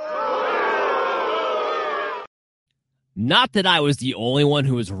 Not that I was the only one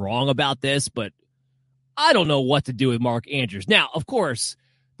who was wrong about this, but I don't know what to do with Mark Andrews. Now, of course,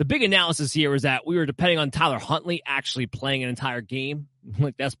 the big analysis here was that we were depending on Tyler Huntley actually playing an entire game.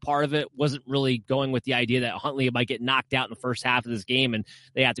 Like, that's part of it. Wasn't really going with the idea that Huntley might get knocked out in the first half of this game and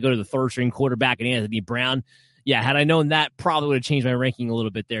they have to go to the third-string quarterback and Anthony Brown. Yeah, had I known that, probably would have changed my ranking a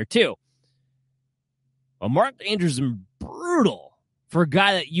little bit there too. Well, Mark Andrews is brutal for a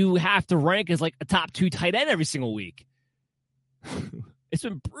guy that you have to rank as like a top 2 tight end every single week. It's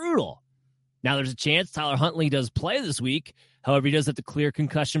been brutal. Now there's a chance Tyler Huntley does play this week. However, he does have the clear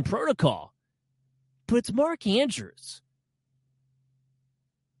concussion protocol. But it's Mark Andrews.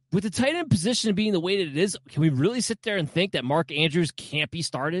 With the tight end position being the way that it is, can we really sit there and think that Mark Andrews can't be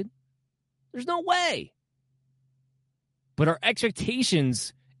started? There's no way. But our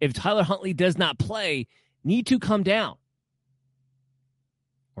expectations, if Tyler Huntley does not play, need to come down.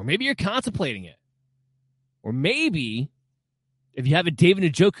 Or maybe you're contemplating it. Or maybe, if you have a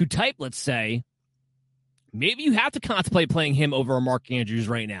David Njoku type, let's say, maybe you have to contemplate playing him over a Mark Andrews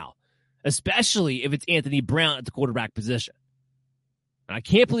right now, especially if it's Anthony Brown at the quarterback position. And I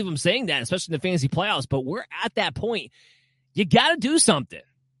can't believe I'm saying that, especially in the fantasy playoffs, but we're at that point. You got to do something.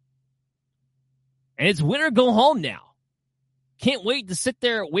 And it's win or go home now. Can't wait to sit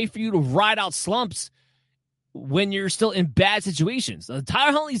there, wait for you to ride out slumps when you're still in bad situations. So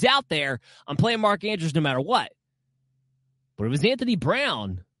Tyler Huntley's out there. I'm playing Mark Andrews no matter what. But if it's Anthony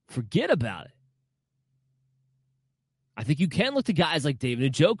Brown, forget about it. I think you can look to guys like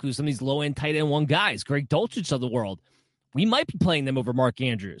David Njoku, some of these low-end tight end one guys, Greg Dulcich of the world. We might be playing them over Mark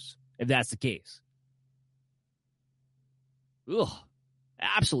Andrews, if that's the case. Ugh,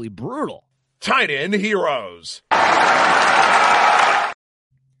 absolutely brutal. Tight end heroes.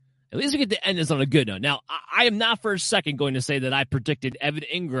 At least we get to end this on a good note. Now, I am not for a second going to say that I predicted Evan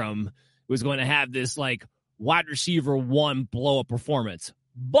Ingram was going to have this, like, wide receiver 1 blow-up performance.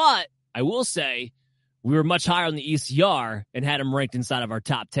 But I will say we were much higher on the ECR and had him ranked inside of our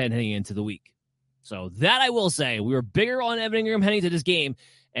top 10 heading into the week. So that I will say. We were bigger on Evan Ingram heading to this game,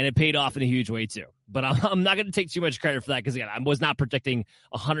 and it paid off in a huge way too. But I'm not going to take too much credit for that because, again, I was not predicting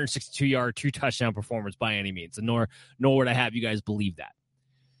a 162-yard, 2-touchdown performance by any means, and nor would I have you guys believe that.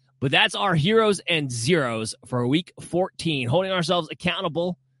 But that's our heroes and zeros for week 14, holding ourselves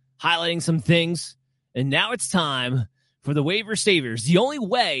accountable, highlighting some things. And now it's time for the waiver saviors, the only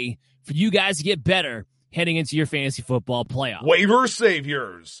way for you guys to get better heading into your fantasy football playoff. Waiver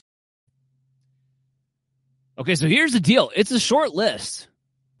saviors. Okay, so here's the deal. It's a short list.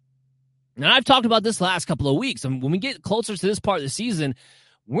 And I've talked about this last couple of weeks. And when we get closer to this part of the season,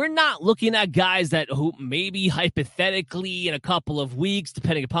 we're not looking at guys who maybe hypothetically in a couple of weeks,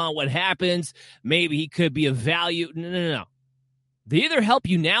 depending upon what happens, maybe he could be of value. No. They either help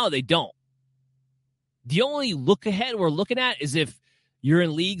you now or they don't. The only look ahead we're looking at is if you're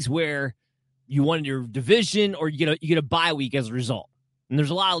in leagues where you won your division or you get a bye week as a result. And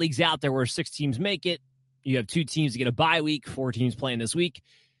there's a lot of leagues out there where 6 teams make it. You have 2 teams that get a bye week, 4 teams playing this week.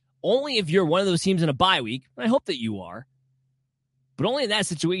 Only if you're one of those teams in a bye week, and I hope that you are, but only in that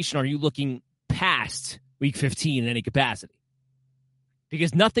situation are you looking past week 15 in any capacity.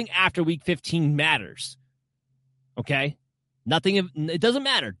 Because nothing after week 15 matters. Okay? It doesn't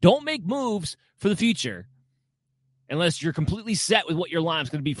matter. Don't make moves for the future unless you're completely set with what your lineup's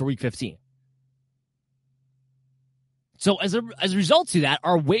going to be for week 15. So as a result to that,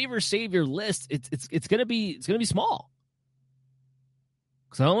 our waiver savior list, it's going to be small.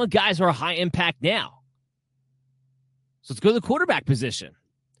 Because I don't want guys who are high impact now. So let's go to the quarterback position.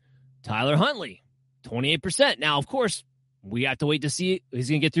 Tyler Huntley, 28%. Now, of course, we have to wait to see if he's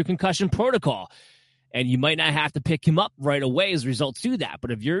going to get through concussion protocol. And you might not have to pick him up right away as a result to that.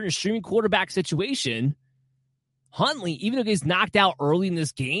 But if you're in a streaming quarterback situation, Huntley, even if he's knocked out early in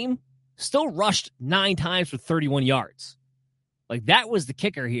this game, still rushed 9 times for 31 yards. Like, that was the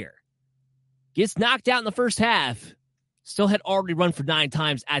kicker here. Gets knocked out in the first half, still had already run for 9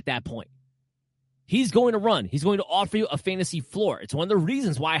 times at that point. He's going to run. He's going to offer you a fantasy floor. It's one of the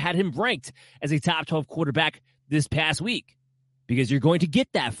reasons why I had him ranked as a top 12 quarterback this past week, because you're going to get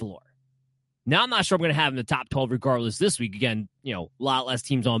that floor. Now, I'm not sure I'm going to have him in the top 12 regardless this week. Again, a lot less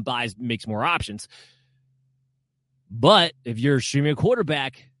teams on buys makes more options. But if you're streaming a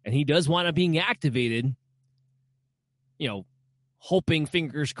quarterback and he does wind up being activated, hoping,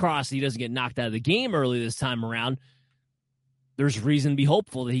 fingers crossed, he doesn't get knocked out of the game early this time around, there's reason to be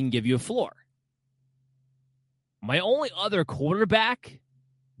hopeful that he can give you a floor. My only other quarterback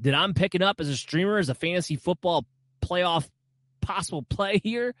that I'm picking up as a streamer, as a fantasy football playoff possible play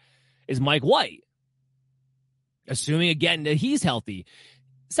here, is Mike White. Assuming, again, that he's healthy.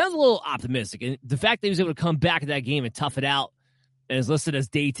 Sounds a little optimistic. And the fact that he was able to come back in that game and tough it out and is listed as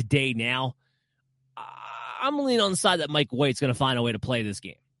day-to-day now, I'm leaning on the side that Mike White's going to find a way to play this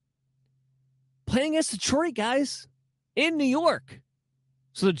game. Playing against Detroit, guys, in New York.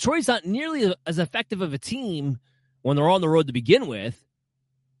 So Detroit's not nearly as effective of a team when they're on the road to begin with.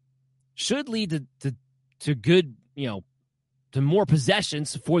 Should lead to good, to more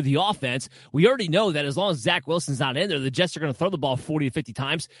possessions for the offense. We already know that as long as Zach Wilson's not in there, the Jets are going to throw the ball 40 to 50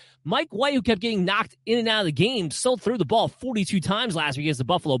 times. Mike White, who kept getting knocked in and out of the game, still threw the ball 42 times last week against the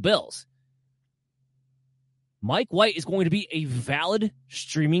Buffalo Bills. Mike White is going to be a valid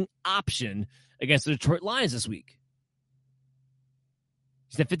streaming option against the Detroit Lions this week.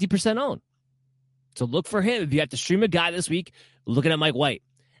 He's at 50% owned. So look for him. If you have to stream a guy this week, looking at Mike White.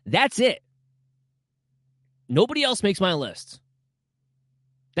 That's it. Nobody else makes my list.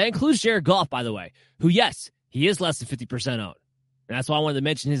 That includes Jared Goff, by the way, who, yes, he is less than 50% owned. And that's why I wanted to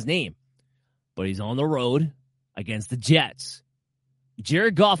mention his name. But he's on the road against the Jets.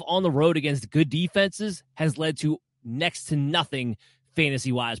 Jared Goff on the road against good defenses has led to next to nothing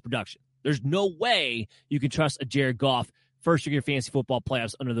fantasy-wise production. There's no way you can trust a Jared Goff first year fantasy football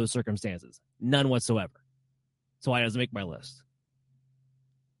playoffs under those circumstances. None whatsoever. That's why it doesn't make my list.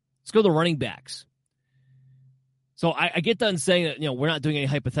 Let's go to the running backs. So I get done saying that, we're not doing any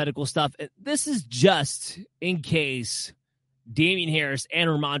hypothetical stuff. This is just in case Damien Harris and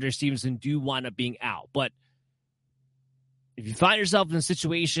Ramondre Stevenson do wind up being out. But if you find yourself in a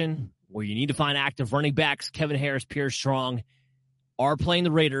situation where you need to find active running backs, Kevin Harris, Pierre Strong are playing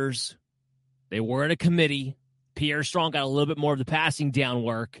the Raiders. They were in a committee. Pierre Strong got a little bit more of the passing down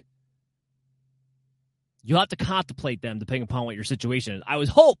work. You'll have to contemplate them depending upon what your situation is. I would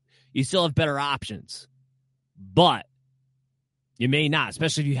hope you still have better options, but you may not,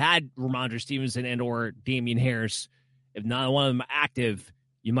 especially if you had Ramondre Stevenson and or Damien Harris. If neither one of them are active,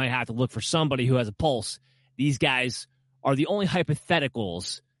 you might have to look for somebody who has a pulse. These guys are the only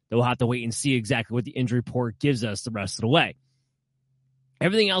hypotheticals that we'll have to wait and see exactly what the injury report gives us the rest of the way.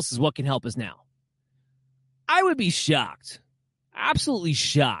 Everything else is what can help us now. I would be shocked, absolutely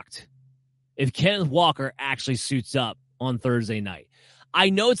shocked, if Kenneth Walker actually suits up on Thursday night. I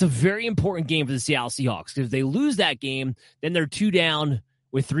know it's a very important game for the Seattle Seahawks, because if they lose that game, then they're 2 down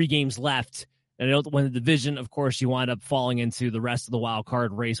with 3 games left. And they don't win the division. Of course, you wind up falling into the rest of the wild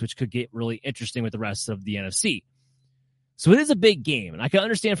card race, which could get really interesting with the rest of the NFC. So it is a big game, and I can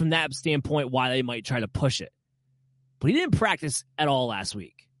understand from that standpoint why they might try to push it. But he didn't practice at all last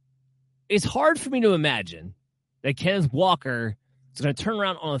week. It's hard for me to imagine that Kenneth Walker is going to turn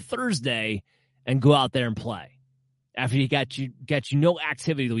around on a Thursday and go out there and play after he got you no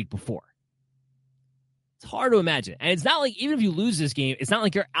activity the week before. It's hard to imagine. And it's not like, even if you lose this game, it's not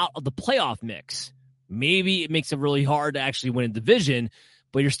like you're out of the playoff mix. Maybe it makes it really hard to actually win a division,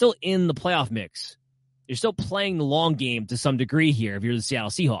 but you're still in the playoff mix. You're still playing the long game to some degree here if you're the Seattle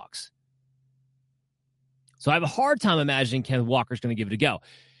Seahawks. So I have a hard time imagining Kenneth Walker's going to give it a go.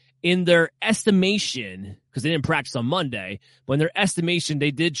 In their estimation, because they didn't practice on Monday, but in their estimation,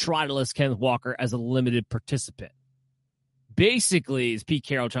 they did try to list Kenneth Walker as a limited participant. Basically, is Pete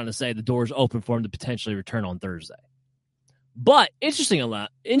Carroll trying to say the door's open for him to potentially return on Thursday. But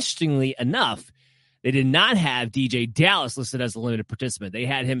interestingly enough, They did not have DJ Dallas listed as a limited participant. They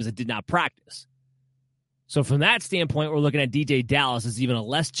had him as a did not practice. So from that standpoint, we're looking at DJ Dallas as even a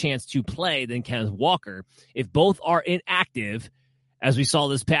less chance to play than Kenneth Walker. If both are inactive, as we saw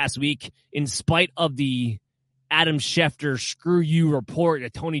this past week, in spite of the Adam Schefter screw you report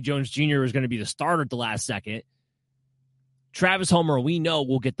that Tony Jones Jr. was going to be the starter at the last second, Travis Homer, we know,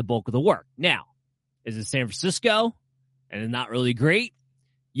 will get the bulk of the work. Now, is it San Francisco and it's not really great?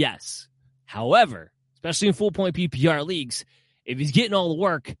 Yes. However, especially in full-point PPR leagues, if he's getting all the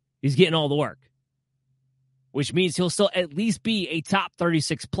work, he's getting all the work, which means he'll still at least be a top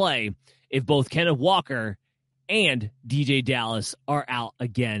 36 play if both Kenneth Walker and DJ Dallas are out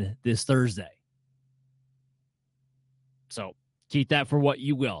again this Thursday. So keep that for what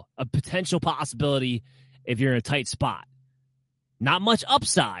you will. A potential possibility if you're in a tight spot. Not much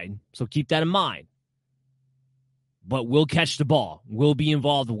upside, so keep that in mind. But will catch the ball, will be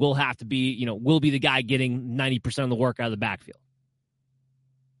involved, will have to be, will be the guy getting 90% of the work out of the backfield.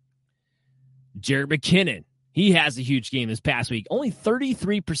 Jerick McKinnon, he has a huge game this past week. Only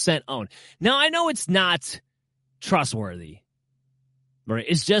 33% owned. Now, I know it's not trustworthy. Right?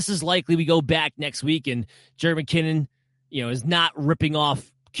 It's just as likely we go back next week and Jerick McKinnon, is not ripping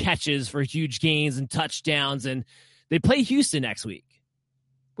off catches for huge gains and touchdowns. And they play Houston next week,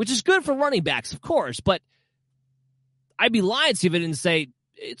 which is good for running backs, of course. But I'd be lying to you if I didn't say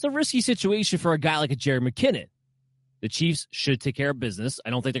it's a risky situation for a guy like a Jerick McKinnon. The Chiefs should take care of business. I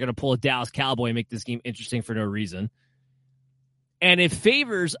don't think they're going to pull a Dallas Cowboy and make this game interesting for no reason. And it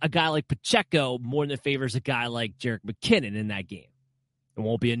favors a guy like Pacheco more than it favors a guy like Jerick McKinnon in that game. It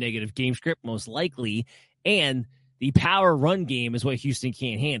won't be a negative game script, most likely. And the power run game is what Houston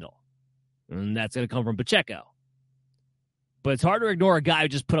can't handle. And that's going to come from Pacheco. But it's hard to ignore a guy who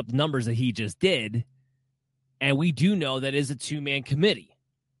just put up the numbers that he just did. And we do know that is a two-man committee.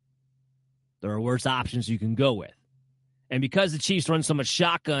 There are worse options you can go with. And because the Chiefs run so much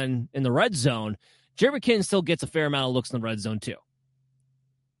shotgun in the red zone, Jerick McKinnon still gets a fair amount of looks in the red zone too.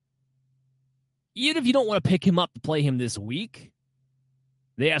 Even if you don't want to pick him up to play him this week,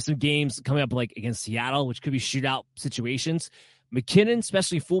 they have some games coming up like against Seattle, which could be shootout situations. McKinnon,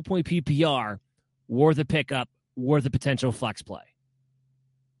 especially full-point PPR, worth a pickup, worth a potential flex play.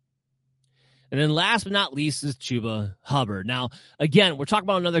 And then last but not least is Chuba Hubbard. Now, again, we're talking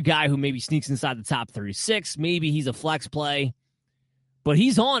about another guy who maybe sneaks inside the top 36. Maybe he's a flex play. But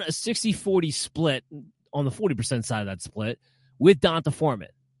he's on a 60-40 split on the 40% side of that split with Donta Foreman.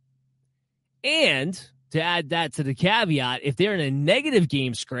 And to add that to the caveat, if they're in a negative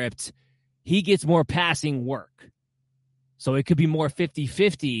game script, he gets more passing work. So it could be more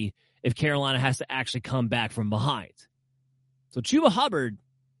 50-50 if Carolina has to actually come back from behind. So Chuba Hubbard,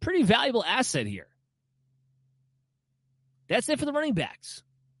 pretty valuable asset here. That's it for the running backs.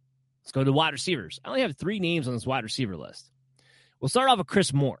 Let's go to wide receivers. I only have 3 names on this wide receiver list. We'll start off with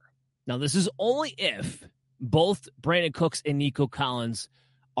Chris Moore. Now, this is only if both Brandon Cooks and Nico Collins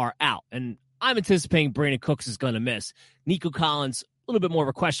are out. And I'm anticipating Brandon Cooks is going to miss. Nico Collins, a little bit more of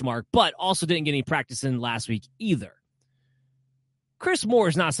a question mark, but also didn't get any practice in last week either. Chris Moore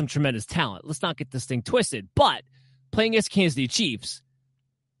is not some tremendous talent. Let's not get this thing twisted. But playing against Kansas City Chiefs,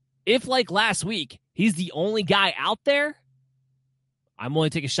 if, like last week, he's the only guy out there, I'm only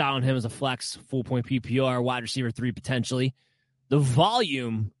taking a shot on him as a flex, full-point PPR, wide receiver 3 potentially. The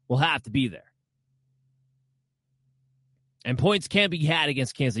volume will have to be there. And points can be had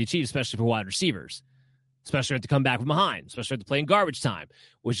against Kansas City Chiefs, especially for wide receivers. Especially if to come back from behind. Especially if to play in garbage time,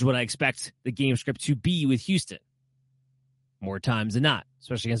 which is what I expect the game script to be with Houston. More times than not,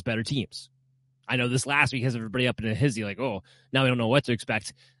 especially against better teams. I know this last week has everybody up in a hizzy, like, oh, now we don't know what to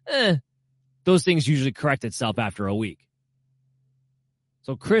expect. Those things usually correct itself after a week.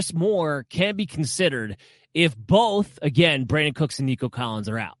 So Chris Moore can be considered if both, again, Brandon Cooks and Nico Collins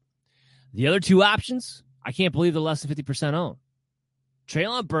are out. The other 2 options, I can't believe they're less than 50% owned.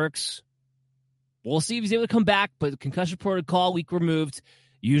 Treylon Burks, we'll see if he's able to come back, but concussion protocol, week removed,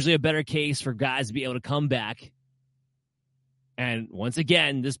 usually a better case for guys to be able to come back. And once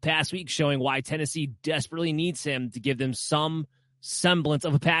again, this past week showing why Tennessee desperately needs him to give them some semblance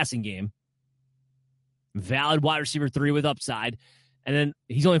of a passing game. Valid wide receiver 3 with upside. And then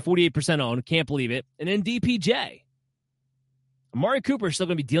he's only 48% owned. Can't believe it. And then DPJ. Amari Cooper is still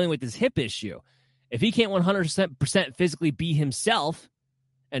going to be dealing with this hip issue. If he can't 100% physically be himself,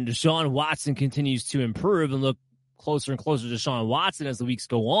 and Deshaun Watson continues to improve and look closer and closer to Deshaun Watson as the weeks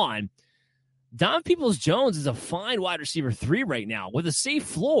go on, Don Peoples-Jones is a fine wide receiver 3 right now with a safe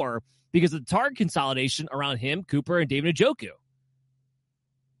floor because of the target consolidation around him, Cooper, and David Njoku.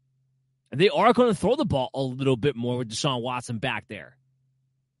 And they are going to throw the ball a little bit more with Deshaun Watson back there.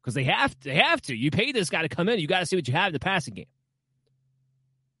 because they have to. You pay this guy to come in. You got to see what you have in the passing game.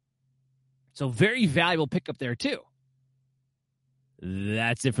 So very valuable pickup there too.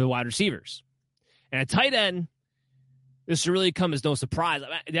 That's it for the wide receivers. And a tight end, this should really come as no surprise.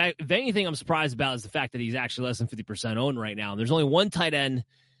 If anything I'm surprised about is the fact that he's actually less than 50% owned right now. There's only one tight end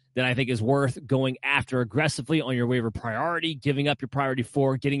that I think is worth going after aggressively on your waiver priority, giving up your priority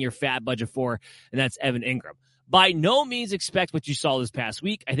for, getting your fat budget for, and that's Evan Ingram. By no means expect what you saw this past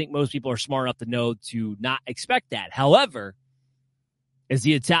week. I think most people are smart enough to know to not expect that. However, is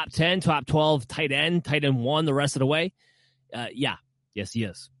he a top 10, top 12 tight end 1 the rest of the way? Yeah. Yes, he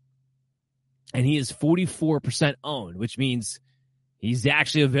is. And he is 44% owned, which means he's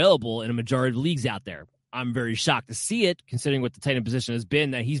actually available in a majority of leagues out there. I'm very shocked to see it, considering what the tight end position has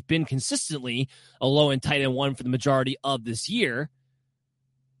been, that he's been consistently a low-end tight end 1 for the majority of this year.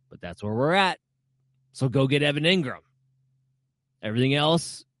 But that's where we're at. So go get Evan Ingram. Everything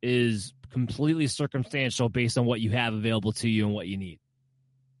else is completely circumstantial based on what you have available to you and what you need.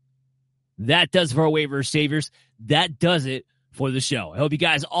 That does it for our waiver saviors. That does it for the show. I hope you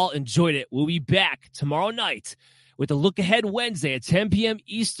guys all enjoyed it. We'll be back tomorrow night with a Look Ahead Wednesday at 10 p.m.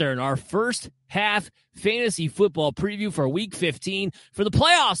 Eastern, our first half fantasy football preview for week 15 for the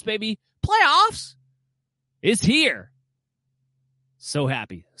playoffs, baby. Playoffs is here. So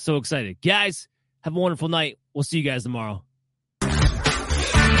happy. So excited. Guys, have a wonderful night. We'll see you guys tomorrow.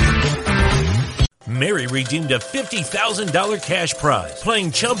 Mary redeemed a $50,000 cash prize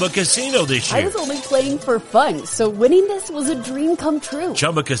playing Chumba Casino this year. I was only playing for fun, so winning this was a dream come true.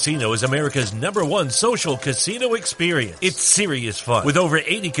 Chumba Casino is America's #1 social casino experience. It's serious fun. With over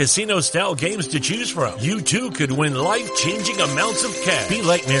 80 casino-style games to choose from, you too could win life-changing amounts of cash. Be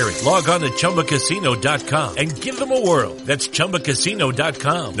like Mary. Log on to ChumbaCasino.com and give them a whirl. That's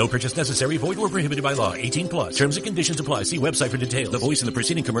ChumbaCasino.com. No purchase necessary. Void where prohibited by law. 18+. Terms and conditions apply. See website for details. The voice in the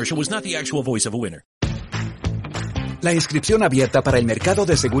preceding commercial was not the actual voice of a winner. La inscripción abierta para el mercado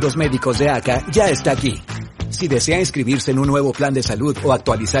de seguros médicos de ACA ya está aquí. Si desea inscribirse en un nuevo plan de salud o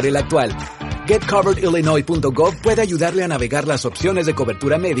actualizar el actual, GetCoveredIllinois.gov puede ayudarle a navegar las opciones de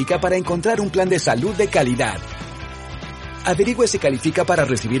cobertura médica para encontrar un plan de salud de calidad. Averigüe si califica para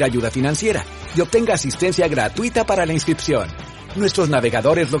recibir ayuda financiera y obtenga asistencia gratuita para la inscripción. Nuestros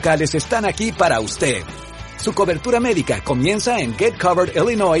navegadores locales están aquí para usted. Su cobertura médica comienza en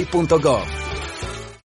GetCoveredIllinois.gov.